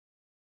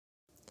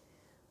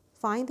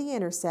Find the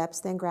intercepts,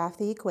 then graph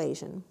the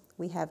equation.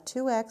 We have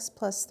 2x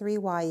plus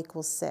 3y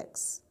equals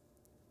 6.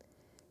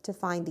 To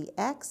find the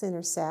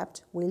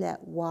x-intercept, we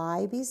let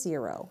y be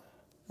 0,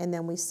 and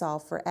then we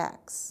solve for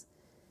x.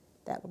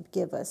 That would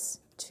give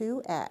us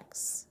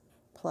 2x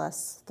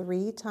plus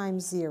 3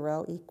 times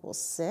 0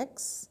 equals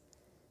 6.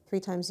 3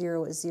 times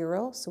 0 is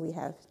 0, so we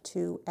have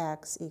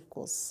 2x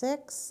equals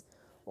 6,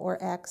 or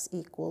x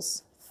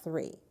equals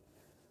 3.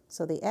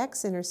 So the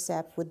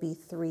x-intercept would be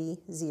 3,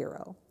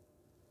 0.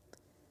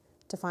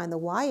 To find the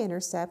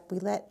y-intercept, we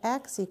let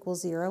x equal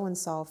 0 and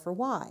solve for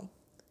y.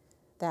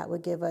 That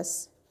would give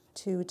us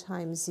 2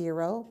 times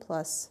 0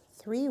 plus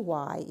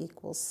 3y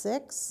equals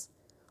 6,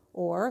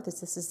 or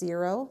this is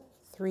 0,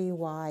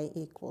 3y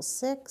equals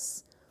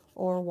 6,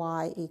 or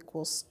y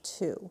equals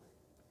 2.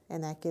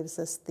 And that gives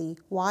us the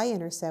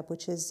y-intercept,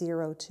 which is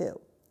 0, 2.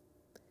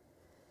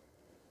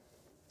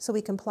 So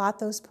we can plot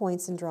those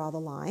points and draw the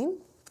line.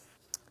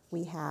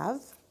 We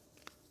have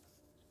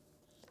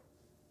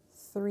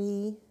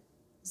 3,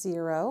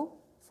 0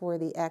 for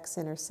the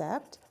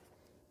x-intercept,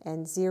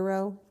 and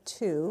 0,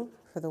 2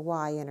 for the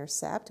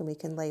y-intercept, and we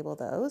can label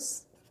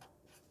those.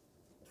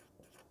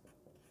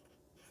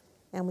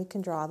 And we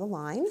can draw the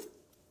line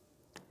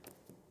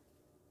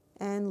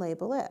and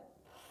label it.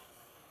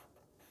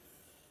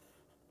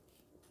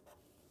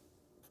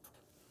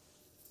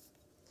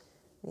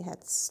 We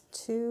had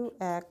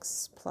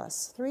 2x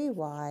plus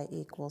 3y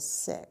equals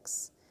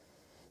 6.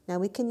 Now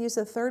we can use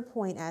the third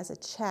point as a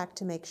check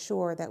to make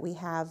sure that we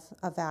have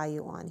a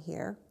value on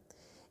here.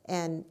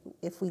 And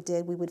if we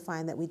did, we would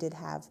find that we did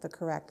have the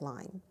correct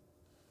line.